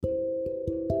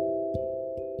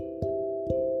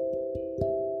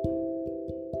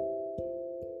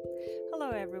Hello,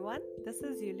 everyone. This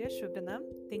is Yulia Shubina.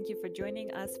 Thank you for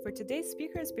joining us for today's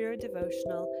Speaker's Bureau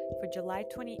devotional for July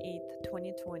 28th,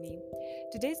 2020.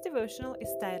 Today's devotional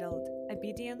is titled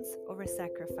Obedience Over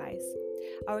Sacrifice.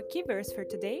 Our key verse for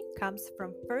today comes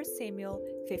from 1 Samuel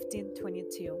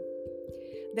 15:22.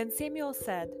 Then Samuel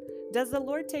said, "Does the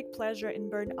Lord take pleasure in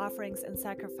burnt offerings and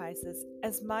sacrifices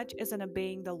as much as in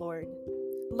obeying the Lord?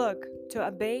 Look, to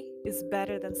obey is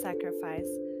better than sacrifice,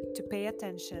 to pay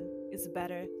attention is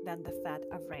better than the fat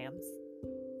of rams."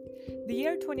 The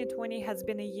year 2020 has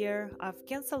been a year of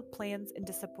canceled plans and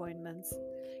disappointments.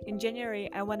 In January,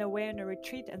 I went away on a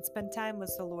retreat and spent time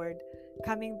with the Lord,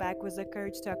 coming back with the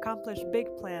courage to accomplish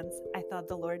big plans I thought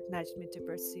the Lord nudged me to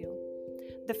pursue.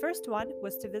 The first one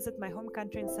was to visit my home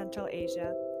country in Central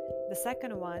Asia. The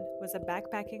second one was a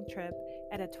backpacking trip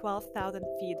at a 12,000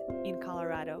 feet in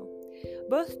Colorado.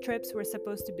 Both trips were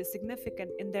supposed to be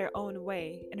significant in their own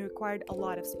way and required a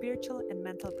lot of spiritual and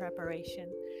mental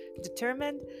preparation.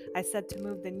 Determined, I set to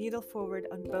move the needle forward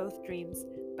on both dreams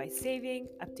by saving,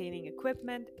 obtaining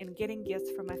equipment, and getting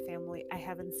gifts from my family I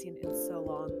haven't seen in so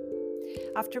long.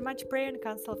 After much prayer and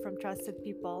counsel from trusted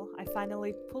people, I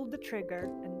finally pulled the trigger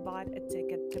and bought a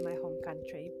ticket to my home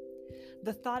country.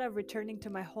 The thought of returning to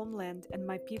my homeland and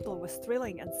my people was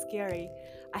thrilling and scary.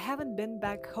 I haven't been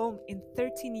back home in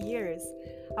 13 years.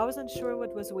 I wasn't sure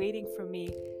what was waiting for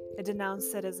me, a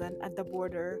denounced citizen at the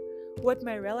border, what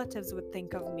my relatives would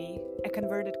think of me, a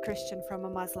converted Christian from a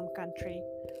Muslim country,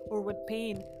 or what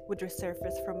pain would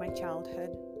resurface from my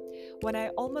childhood. When I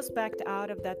almost backed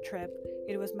out of that trip,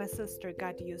 it was my sister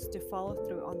God used to follow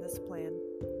through on this plan.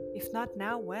 If not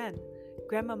now, when?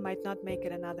 Grandma might not make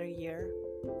it another year.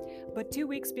 But 2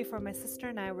 weeks before my sister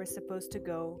and I were supposed to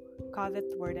go,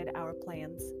 COVID thwarted our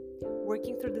plans.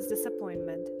 Working through this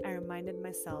disappointment, I reminded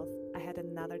myself I had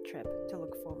another trip to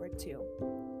look forward to.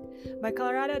 My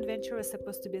Colorado adventure was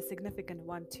supposed to be a significant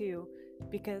one too,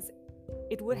 because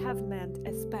it would have meant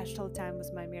a special time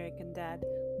with my American dad,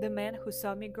 the man who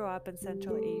saw me grow up in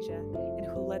Central Asia and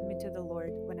who led me to the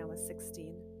Lord when I was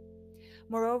 16.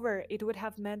 Moreover, it would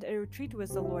have meant a retreat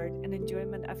with the Lord and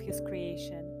enjoyment of His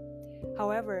creation.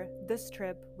 However, this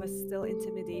trip was still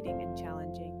intimidating and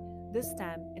challenging, this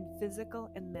time in physical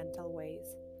and mental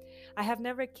ways. I have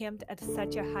never camped at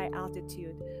such a high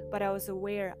altitude, but I was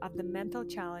aware of the mental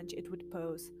challenge it would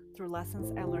pose through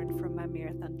lessons I learned from my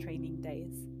marathon training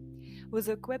days. With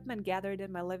equipment gathered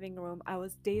in my living room, I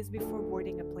was days before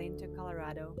boarding a plane to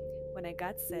Colorado when I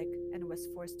got sick and was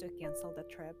forced to cancel the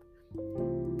trip.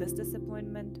 This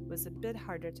disappointment was a bit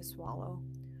harder to swallow.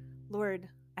 Lord,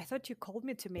 I thought you called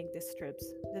me to make these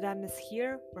trips. Did I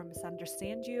mishear or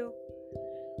misunderstand you?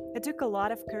 It took a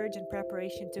lot of courage and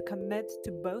preparation to commit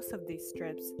to both of these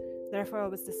trips. Therefore, I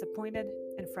was disappointed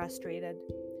and frustrated.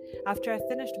 After I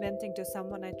finished venting to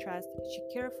someone I trust, she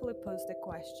carefully posed the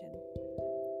question,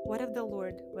 "What if the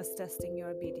Lord was testing your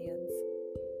obedience?"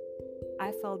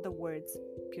 I felt the words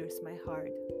pierce my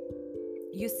heart.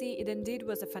 You see, it indeed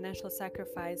was a financial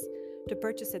sacrifice to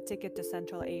purchase a ticket to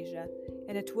Central Asia,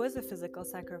 and it was a physical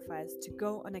sacrifice to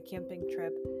go on a camping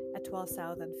trip at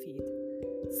 12,000 feet.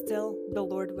 Still, the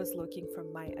Lord was looking for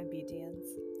my obedience.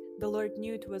 The Lord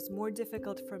knew it was more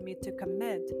difficult for me to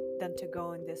commit than to go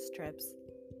on these trips.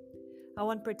 I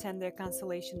won't pretend their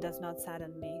consolation does not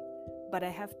sadden me, but I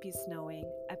have peace knowing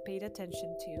I paid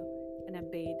attention to and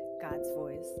obeyed God's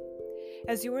voice.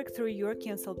 As you work through your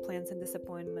canceled plans and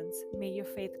disappointments, may your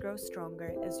faith grow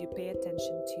stronger as you pay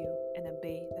attention to and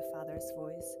obey the Father's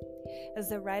voice. As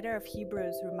the writer of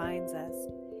Hebrews reminds us,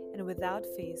 and without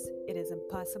faith it is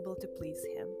impossible to please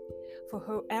Him. For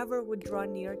whoever would draw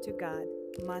near to God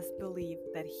must believe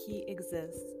that He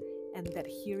exists and that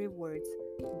He rewards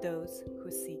those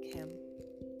who seek Him.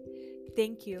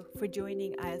 Thank you for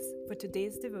joining us for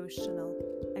today's devotional,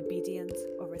 Obedience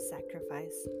Over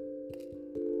Sacrifice.